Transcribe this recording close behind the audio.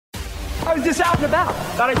I was just out and about.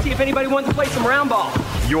 Thought I'd see if anybody wanted to play some round ball.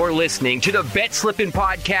 You're listening to the Bet Slippin'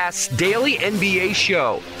 Podcast's daily NBA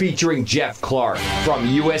show, featuring Jeff Clark from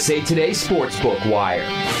USA Today Sportsbook Wire.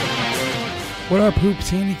 What up, Hoops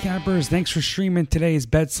Handicappers? Thanks for streaming today's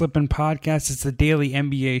Bet Slippin' Podcast. It's the daily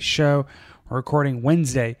NBA show. We're recording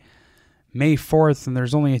Wednesday, May 4th, and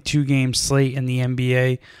there's only a 2-game slate in the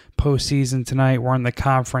NBA postseason tonight. We're in the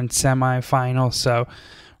conference semifinal, so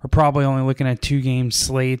we're probably only looking at 2-game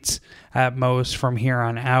slates at most from here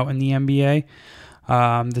on out in the NBA.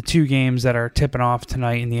 The 2 games that are tipping off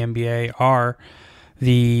tonight in the NBA are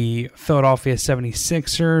the Philadelphia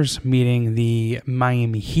 76ers meeting the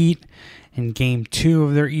Miami Heat in Game 2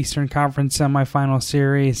 of their Eastern Conference semifinal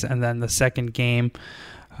series, and then the second game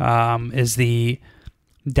is the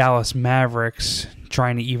Dallas Mavericks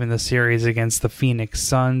trying to even the series against the Phoenix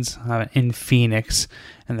Suns in Phoenix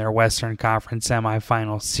in their Western Conference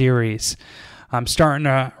semifinal series. I'm starting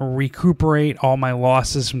to recuperate all my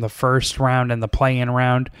losses from the first round and the play-in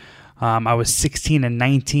round. I was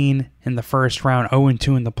 16-19 in the first round,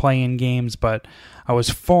 0-2 in the play-in games, but I was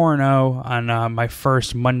 4-0 on my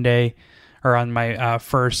first Monday, or on my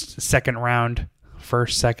second round.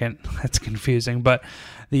 That's confusing, but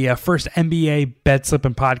the first NBA Bet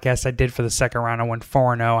Slippin' Podcast I did for the second round, I went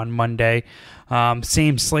 4-0 on Monday.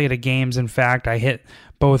 Same slate of games, in fact. I hit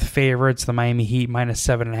both favorites, the Miami Heat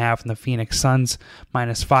 -7.5 and the Phoenix Suns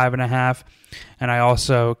 -5.5. And I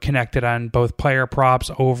also connected on both player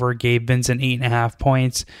props over Gabe Vincent 8.5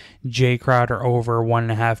 points, Jay Crowder over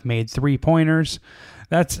 1.5 made 3-pointers.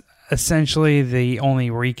 That's essentially the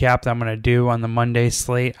only recap that I'm going to do on the Monday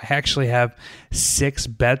slate. I actually have 6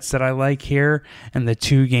 bets that I like here and the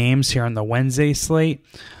 2 games here on the Wednesday slate.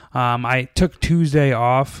 I took Tuesday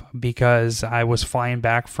off because I was flying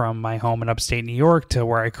back from my home in upstate New York to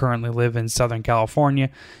where I currently live in Southern California.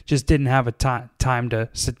 Just didn't have a time to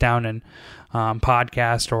sit down and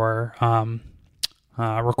podcast or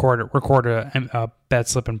record a Bet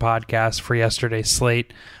Slippin' Podcast for yesterday's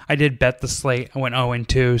slate. I did bet the slate. I went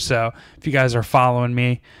 0-2, so if you guys are following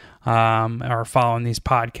me or following these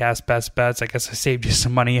podcast best bets, I guess I saved you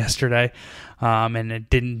some money yesterday, and it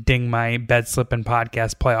didn't ding my Bet Slippin'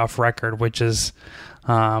 Podcast playoff record, which is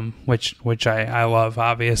which I love,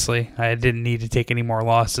 obviously. I didn't need to take any more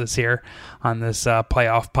losses here on this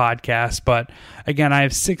playoff podcast, but again, I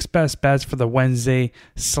have 6 best bets for the Wednesday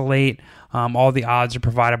slate. All the odds are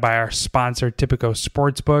provided by our sponsor, Tipico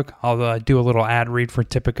Sportsbook. I'll do a little ad read for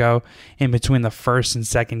Tipico in between the first and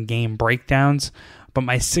second game breakdowns. But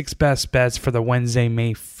my 6 best bets for the Wednesday,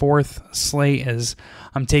 May 4th slate is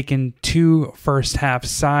I'm taking 2 first-half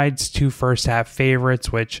sides, 2 first-half favorites,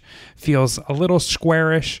 which feels a little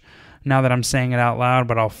squarish now that I'm saying it out loud,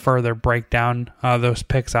 but I'll further break down those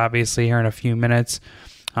picks, obviously, here in a few minutes.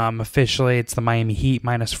 Officially, it's the Miami Heat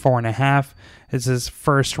 -4.5. It's his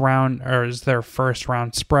first round, or is their first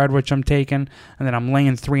round spread, which I'm taking, and then I'm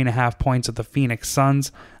laying 3.5 points with the Phoenix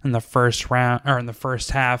Suns in the first round, or in the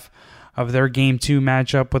first half of their Game 2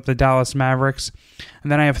 matchup with the Dallas Mavericks.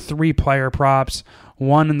 And then I have 3 player props.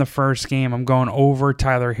 1 in the first game, I'm going over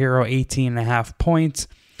Tyler Hero, 18.5 points.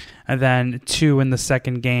 And then 2 in the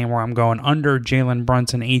second game where I'm going under Jalen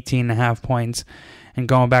Brunson, 18.5 points. And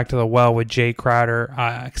going back to the well with Jay Crowder,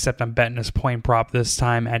 except I'm betting his point prop this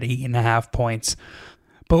time at 8.5 points.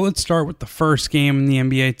 But let's start with the first game in the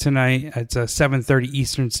NBA tonight. It's a 7:30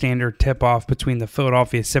 Eastern Standard tip-off between the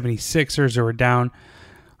Philadelphia 76ers, who are down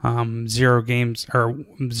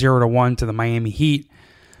 0-1 to the Miami Heat,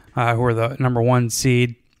 who are the number 1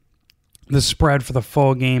 seed. The spread for the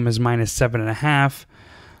full game is -7.5.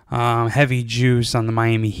 Heavy juice on the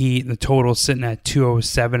Miami Heat. The total sitting at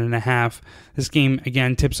 207.5. This game,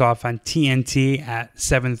 again, tips off on TNT at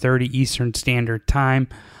 7:30 Eastern Standard Time.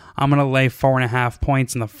 I'm going to lay 4.5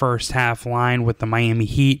 points in the first half line with the Miami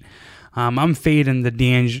Heat. I'm fading the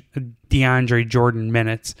DeAndre Jordan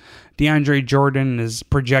minutes. DeAndre Jordan is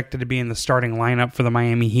projected to be in the starting lineup for the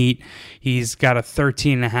Miami Heat. He's got a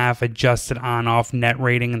 13.5 adjusted on-off net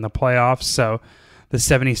rating in the playoffs, so the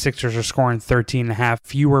 76ers are scoring 13.5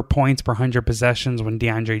 fewer points per 100 possessions when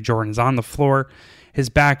DeAndre Jordan's on the floor. His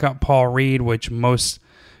backup, Paul Reed, which most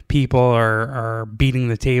people are beating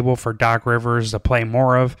the table for Doc Rivers to play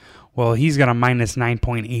more of, well, he's got a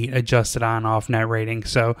 -9.8 adjusted on-off net rating.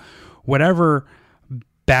 So whatever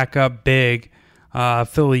backup big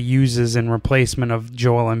Philly uses in replacement of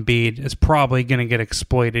Joel Embiid is probably going to get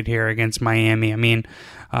exploited here against Miami. I mean,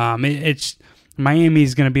 it's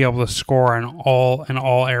Miami's going to be able to score in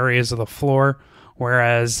all areas of the floor,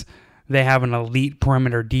 whereas they have an elite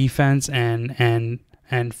perimeter defense, and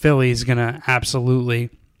Philly's going to absolutely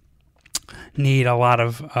need a lot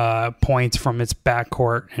of points from its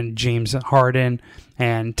backcourt and James Harden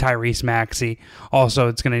and Tyrese Maxey. Also,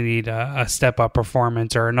 it's going to need a step-up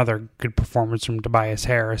performance or another good performance from Tobias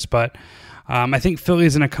Harris. But I think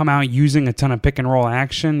Philly's going to come out using a ton of pick-and-roll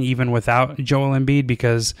action, even without Joel Embiid,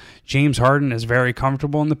 because James Harden is very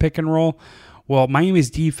comfortable in the pick-and-roll. Well, Miami's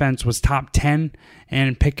defense was top 10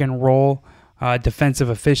 in pick-and-roll defensive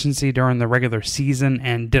efficiency during the regular season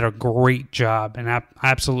and did a great job and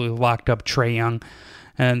absolutely locked up Trae Young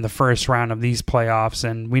in the first round of these playoffs.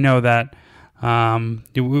 And we know that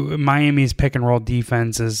Miami's pick-and-roll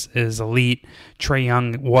defense is elite. Trae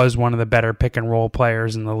Young was one of the better pick-and-roll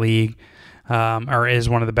players in the league, or is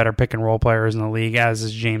one of the better pick-and-roll players in the league, as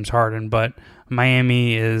is James Harden. But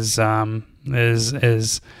Miami has a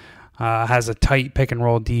tight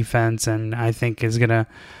pick-and-roll defense, and I think is going to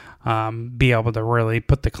be able to really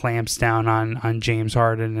put the clamps down on James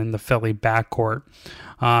Harden and the Philly backcourt.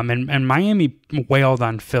 And Miami wailed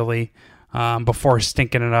on Philly before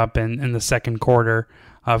stinking it up in the second quarter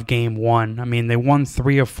of Game 1. I mean, they won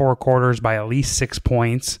 3 of 4 quarters by at least 6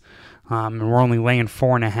 points. And we're only laying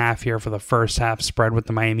 4.5 here for the first half spread with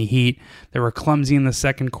the Miami Heat. They were clumsy in the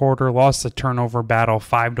second quarter, lost the turnover battle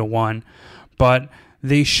 5-1. But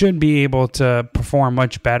they should be able to perform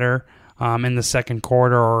much better in the second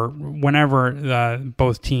quarter or whenever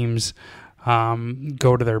both teams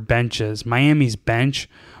go to their benches. Miami's bench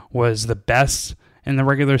was the best in the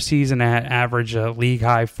regular season at average a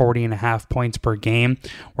league-high 40.5 points per game,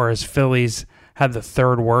 whereas Philly's had the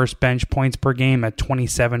third worst bench points per game at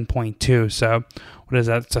 27.2. So what is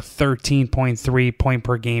that? It's a 13.3 point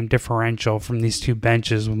per game differential from these two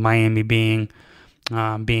benches, with Miami being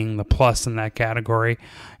the plus in that category.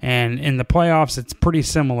 And in the playoffs, it's pretty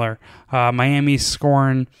similar. Miami's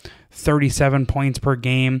scoring 37 points per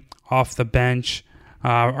game off the bench,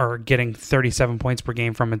 or getting 37 points per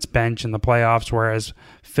game from its bench in the playoffs, whereas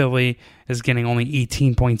Philly is getting only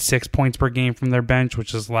 18.6 points per game from their bench,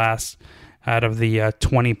 which is last out of the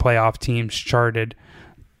 20 playoff teams charted.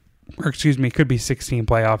 Or excuse me, it could be 16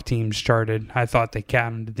 playoff teams charted. I thought they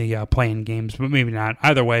counted the play-in games, but maybe not.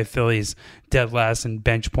 Either way, Philly's dead last in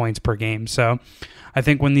bench points per game. So I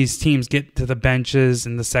think when these teams get to the benches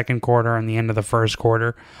in the second quarter and the end of the first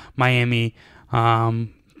quarter, Miami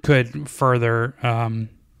could further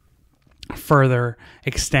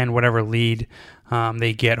extend whatever lead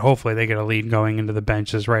they get. Hopefully they get a lead going into the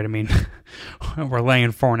benches, right? I mean, we're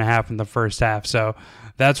laying 4.5 in the first half, so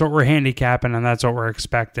that's what we're handicapping, and that's what we're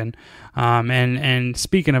expecting. And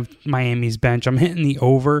speaking of Miami's bench, I'm hitting the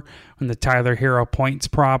over on the Tyler Hero points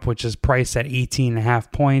prop, which is priced at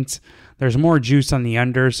 18.5 points. There's more juice on the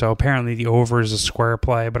under, so apparently the over is a square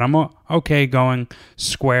play. But I'm okay going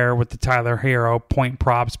square with the Tyler Hero point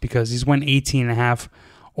props because he's won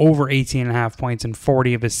over 18.5 points in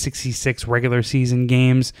 40 of his 66 regular season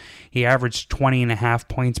games. He averaged 20.5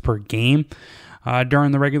 points per game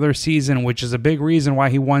during the regular season, which is a big reason why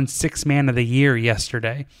he won Sixth Man of the Year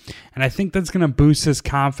yesterday. And I think that's going to boost his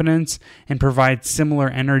confidence and provide similar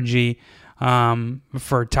energy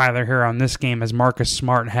for Tyler Hero in this game as Marcus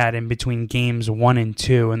Smart had in between games 1 and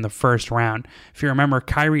 2 in the first round. If you remember,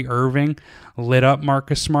 Kyrie Irving lit up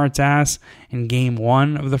Marcus Smart's ass in game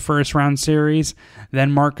 1 of the first round series.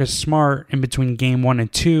 Then Marcus Smart, in between game 1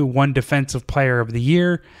 and 2, won Defensive Player of the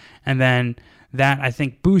Year. And then that, I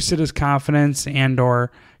think, boosted his confidence, and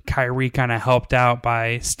or Kyrie kind of helped out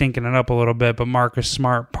by stinking it up a little bit. But Marcus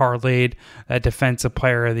Smart parlayed that Defensive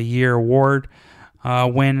Player of the Year award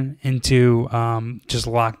win into just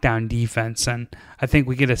lockdown defense. And I think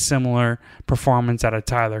we get a similar performance out of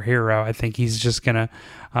Tyler Hero. I think he's just going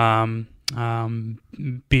to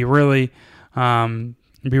be really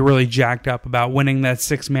jacked up about winning that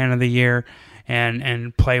Sixth Man of the Year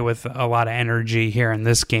and play with a lot of energy here in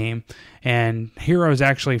this game. And Hero's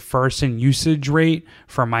actually first in usage rate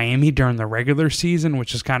for Miami during the regular season,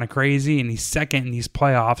 which is kind of crazy. And he's second in these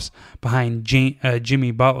playoffs behind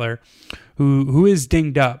Jimmy Butler, who is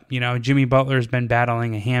dinged up. You know, Jimmy Butler's been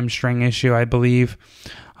battling a hamstring issue, I believe.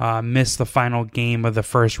 Missed the final game of the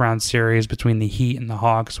first round series between the Heat and the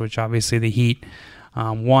Hawks, which obviously the Heat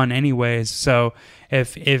won anyways. So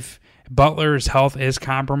if Butler's health is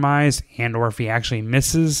compromised, and or if he actually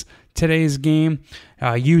misses today's game,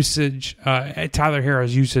 Tyler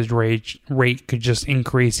Hero's usage rate could just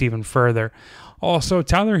increase even further. Also,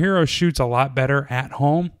 Tyler Hero shoots a lot better at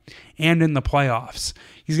home and in the playoffs.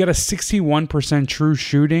 He's got a 61% true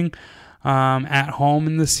shooting at home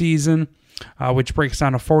in the season, which breaks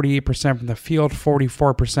down to 48% from the field,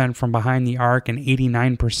 44% from behind the arc, and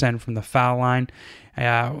 89% from the foul line,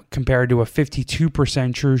 compared to a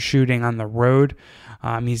 52% true shooting on the road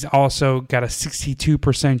He's also got a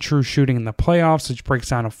 62% true shooting in the playoffs, which breaks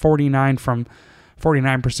down to 49%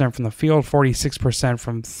 from the field, 46%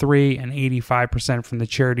 from three, and 85% from the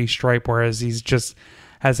charity stripe, whereas he's just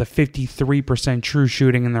has a 53% true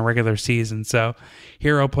shooting in the regular season. So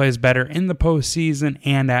Hero plays better in the postseason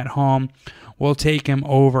and at home. We'll take him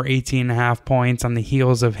over 18.5 points on the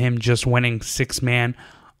heels of him just winning Sixth Man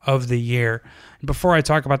of the Year. Before I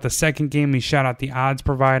talk about the second game, we shout out the odds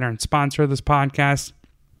provider and sponsor of this podcast,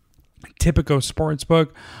 Tipico Sportsbook.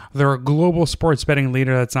 They're a global sports betting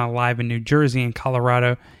leader that's now live in New Jersey and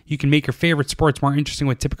Colorado. You can make your favorite sports more interesting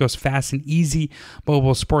with Tipico's fast and easy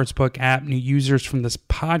mobile sportsbook app. New users from this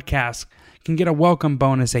podcast can get a welcome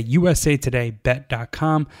bonus at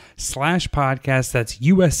usatodaybet.com/podcast. That's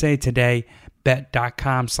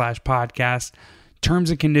usatodaybet.com/podcast. Terms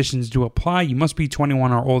and conditions do apply. You must be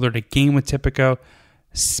 21 or older to game with Tipico.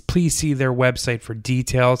 Please see their website for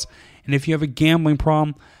details. And if you have a gambling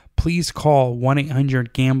problem, please call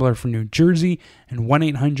 1-800-GAMBLER for New Jersey and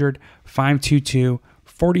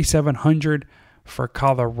 1-800-522-4700 for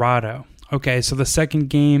Colorado. Okay, so the second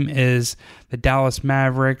game is the Dallas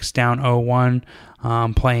Mavericks down 0-1,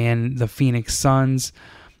 playing the Phoenix Suns.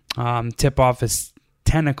 Tip-off is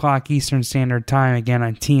 10 o'clock Eastern Standard Time, again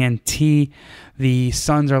on TNT. The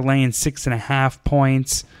Suns are laying 6.5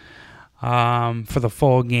 points for the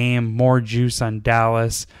full game. More juice on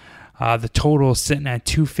Dallas. The total is sitting at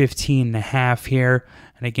 215.5 here.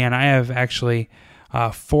 And again, I have actually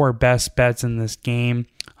 4 best bets in this game.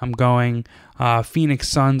 I'm going Phoenix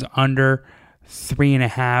Suns under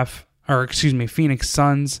 3.5, Phoenix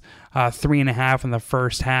Suns 3.5 in the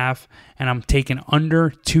first half. And I'm taking under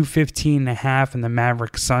 215.5 in the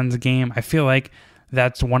Mavericks Suns game. I feel like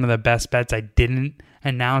that's one of the best bets I didn't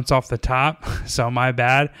announce off the top, so my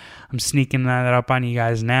bad. I'm sneaking that up on you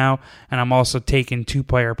guys now, and I'm also taking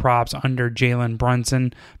 2-player props under Jalen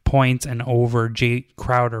Brunson points and over Jay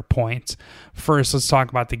Crowder points. First, let's talk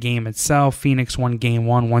about the game itself. Phoenix won Game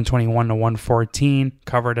 1, 121-114,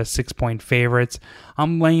 covered as 6-point favorites.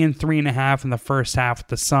 I'm laying 3.5 in the first half with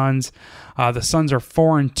the Suns. The Suns are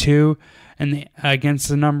 4-2. And against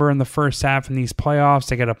the number in the first half in these playoffs,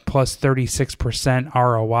 they get a plus 36%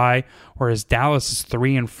 ROI, whereas Dallas is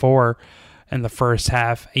 3-4 in the first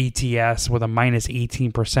half ATS with a minus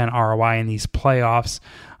 18% ROI in these playoffs.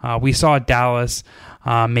 We saw Dallas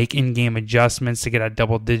make in-game adjustments to get at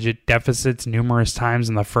double-digit deficits numerous times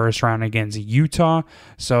in the first round against Utah.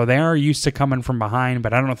 So they are used to coming from behind,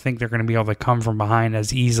 but I don't think they're going to be able to come from behind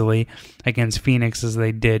as easily against Phoenix as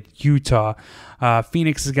they did Utah.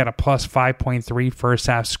 Phoenix has got a plus 5.3 first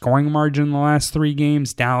half scoring margin in the last 3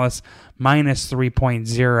 games. Dallas minus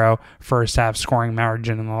 3.0 first half scoring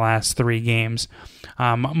margin in the last 3 games.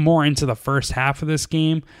 More into the first half of this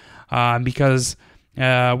game because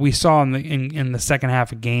we saw in the second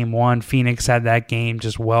half of Game 1, Phoenix had that game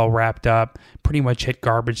just well wrapped up, pretty much hit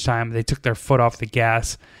garbage time. They took their foot off the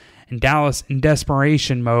gas. And Dallas, in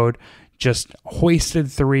desperation mode, just hoisted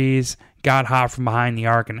threes, got hot from behind the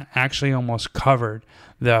arc, and actually almost covered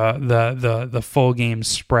the full game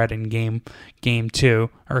spread in game 2,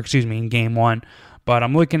 or excuse me, in Game 1. But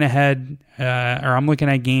I'm looking ahead, I'm looking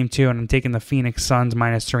at Game 2, and I'm taking the Phoenix Suns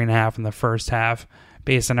minus 3.5 in the first half.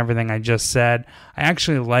 Based on everything I just said, I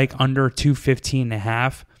actually like under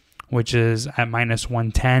 215.5, which is at minus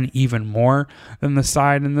 110, even more than the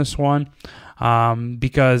side in this one,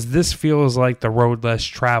 because this feels like the road less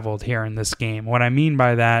traveled here in this game. What I mean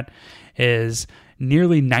by that is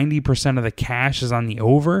nearly 90% of the cash is on the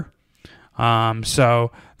over.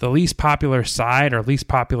 So the least popular side or least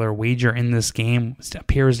popular wager in this game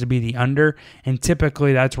appears to be the under, and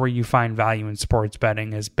typically that's where you find value in sports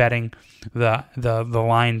betting, is betting the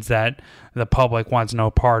lines that the public wants no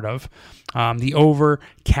part of. The over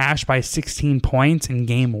cashed by 16 points in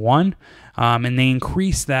Game 1, and they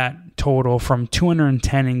increased that total from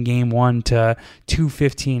 210 in Game 1 to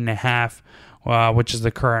 215.5. Which is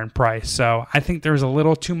the current price. So I think there's a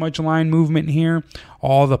little too much line movement here.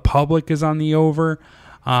 All the public is on the over.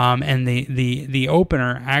 And the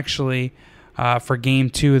opener actually for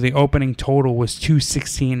Game 2, the opening total was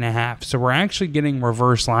 216.5. So we're actually getting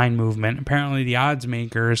reverse line movement. Apparently the odds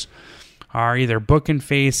makers are either booking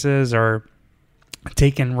faces or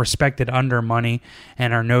taking respected under money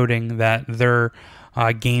and are noting that their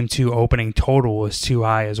Game 2 opening total was too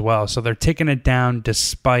high as well. So they're ticking it down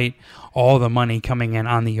despite all the money coming in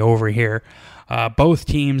on the over here. Both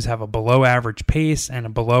teams have a below average pace and a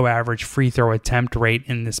below average free throw attempt rate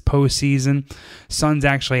in this postseason. Suns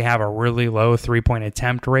actually have a really low 3-point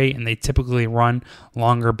attempt rate, and they typically run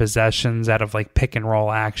longer possessions out of like pick and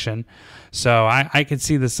roll action. So I could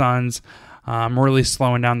see the Suns really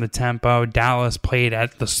slowing down the tempo. Dallas played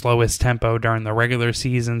at the slowest tempo during the regular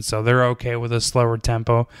season, so they're okay with a slower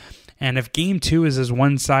tempo. And if Game 2 is as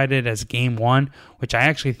one-sided as Game 1, which I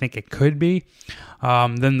actually think it could be,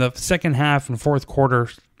 then the second half and fourth quarter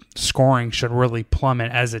scoring should really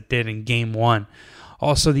plummet as it did in Game 1.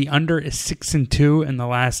 Also, the under is 6-2 in the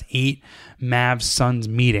last 8 Mavs-Suns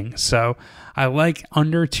meetings. So I like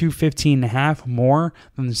under 215.5 more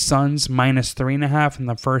than the Suns minus 3.5 in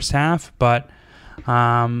the first half, but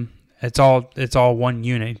it's all one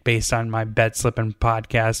unit based on my Bet Slippin'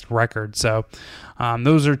 podcast record. So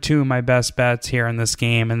those are two of my best bets here in this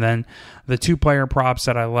game. And then the 2-player props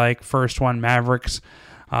that I like. First one, Mavericks.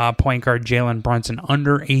 Point guard Jalen Brunson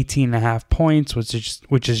under 18.5 points,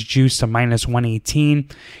 which is juiced to minus 118.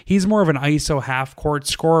 He's more of an ISO half-court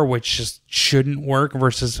scorer, which just shouldn't work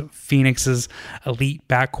versus Phoenix's elite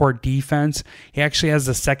backcourt defense. He actually has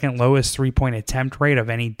the second lowest three-point attempt rate of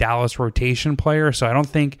any Dallas rotation player, so I don't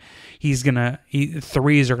think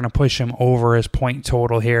threes are gonna push him over his point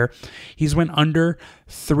total here. He's went under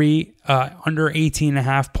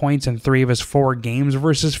 18.5 points in 3 of his 4 games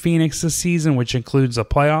versus Phoenix this season, which includes the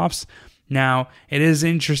playoffs. Now, it is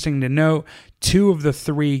interesting to note 2 of the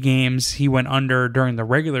 3 games he went under during the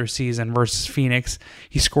regular season versus Phoenix,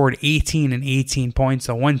 he scored 18 and 18 points.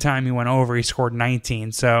 So one time he went over, he scored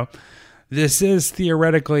 19. So this is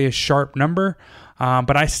theoretically a sharp number,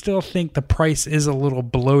 but I still think the price is a little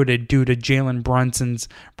bloated due to Jalen Brunson's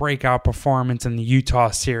breakout performance in the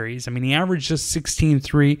Utah series. I mean, he averaged just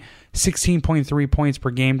 16.3 points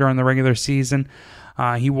per game during the regular season.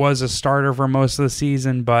 He was a starter for most of the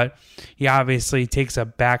season, but he obviously takes a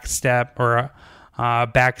back step or a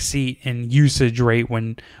back seat in usage rate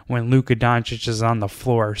when Luka Doncic is on the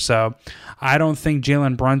floor. So I don't think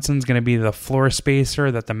Jalen Brunson's going to be the floor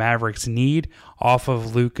spacer that the Mavericks need off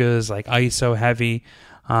of Luka's like ISO heavy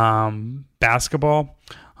basketball.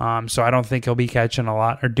 So I don't think he'll be catching a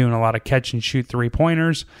lot or doing a lot of catch and shoot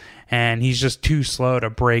 3-pointers, and he's just too slow to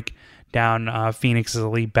break down Phoenix's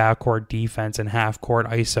elite backcourt defense and half-court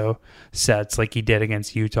ISO sets like he did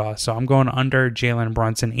against Utah. So I'm going under Jalen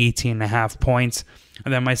Brunson, 18.5 points.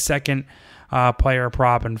 And then my second player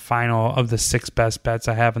prop and final of the 6 best bets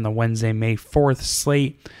I have in the Wednesday, May 4th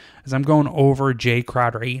slate is I'm going over Jay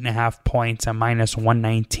Crowder, 8.5 points at minus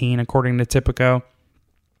 119 according to Tipico.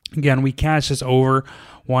 Again, we cashed this over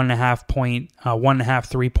 1.5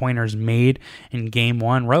 3-pointers made in Game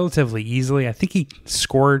 1 relatively easily. I think he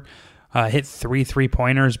hit 3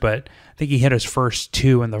 3-pointers, but I think he hit his first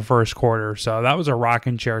 2 in the first quarter. So that was a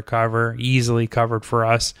rocking chair cover, easily covered for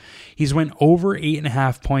us. He's went over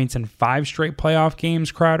 8.5 points in 5 straight playoff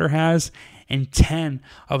games, Crowder has, and 10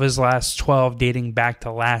 of his last 12 dating back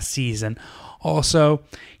to last season. Also,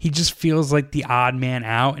 he just feels like the odd man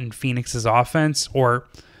out in Phoenix's offense, or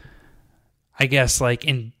I guess like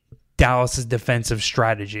in Dallas's defensive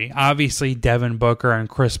strategy. Obviously, Devin Booker and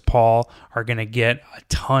Chris Paul are going to get a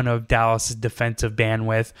ton of Dallas's defensive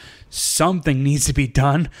bandwidth. Something needs to be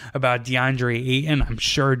done about DeAndre Ayton. I'm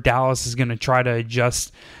sure Dallas is going to try to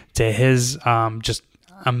adjust to his just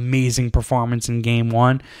amazing performance in Game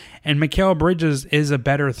 1. And Mikal Bridges is a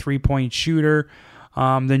better 3-point shooter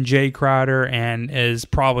than Jay Crowder and is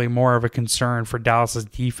probably more of a concern for Dallas's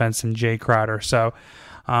defense than Jay Crowder. So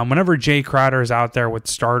whenever Jay Crowder is out there with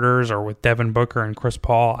starters or with Devin Booker and Chris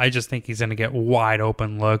Paul, I just think he's going to get wide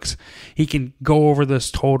open looks. He can go over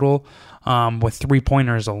this total with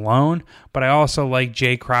 3-pointers alone, but I also like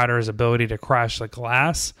Jay Crowder's ability to crash the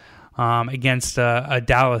glass against a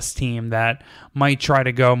Dallas team that might try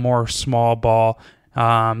to go more small ball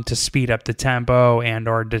to speed up the tempo and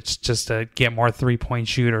or just to get more 3-point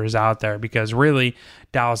shooters out there, because really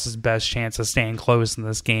Dallas's best chance of staying close in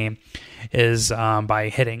this game is by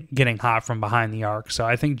getting hot from behind the arc. So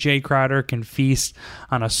I think Jay Crowder can feast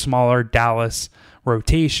on a smaller Dallas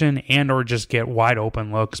rotation and or just get wide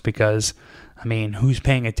open looks, because I mean, who's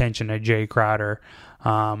paying attention to Jay Crowder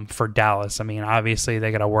for Dallas? I mean, obviously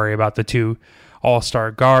they got to worry about the 2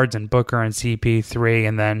 all-star guards and Booker and CP3,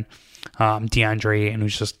 and then DeAndre Ayton,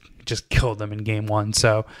 who's just killed them in Game 1.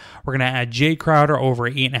 So we're going to add Jay Crowder over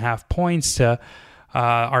 8.5 points to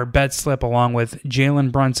our bet slip, along with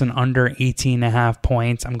Jalen Brunson under 18.5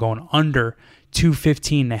 points. I'm going under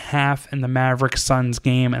 215.5 in the Mavericks Suns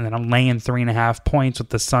game, and then I'm laying 3.5 points with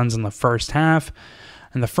the Suns in the first half.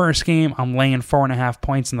 In the first game, I'm laying 4.5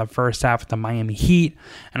 points in the first half with the Miami Heat,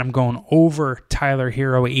 and I'm going over Tyler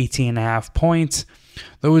Hero 18.5 points.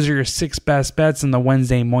 Those are your 6 best bets in the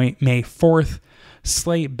Wednesday, May 4th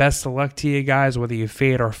slate. Best of luck to you guys, whether you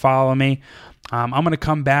fade or follow me. I'm going to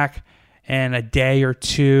come back in a day or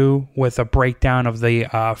two with a breakdown of the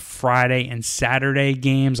Friday and Saturday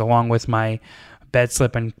games, along with my Bed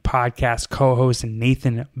Slippin' podcast co-host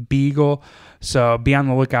Nathan Beagle. So be on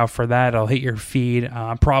the lookout for that. It'll hit your feed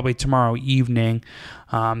probably tomorrow evening.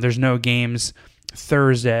 There's no games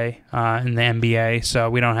Thursday in the NBA, so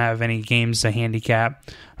we don't have any games to handicap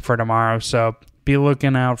for tomorrow. So be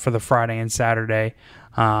looking out for the Friday and Saturday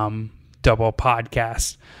double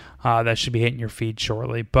podcast. That should be hitting your feed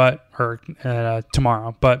shortly, or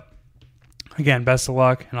tomorrow. But again, best of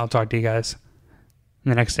luck, and I'll talk to you guys in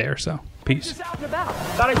the next day or so. Peace. Just out and about.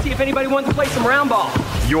 Thought I'd see if anybody wanted to play some round ball.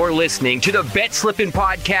 You're listening to the Bet Slippin'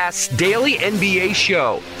 Podcast's daily NBA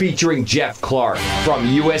show featuring Jeff Clark from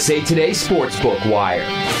USA Today Sportsbook Wire.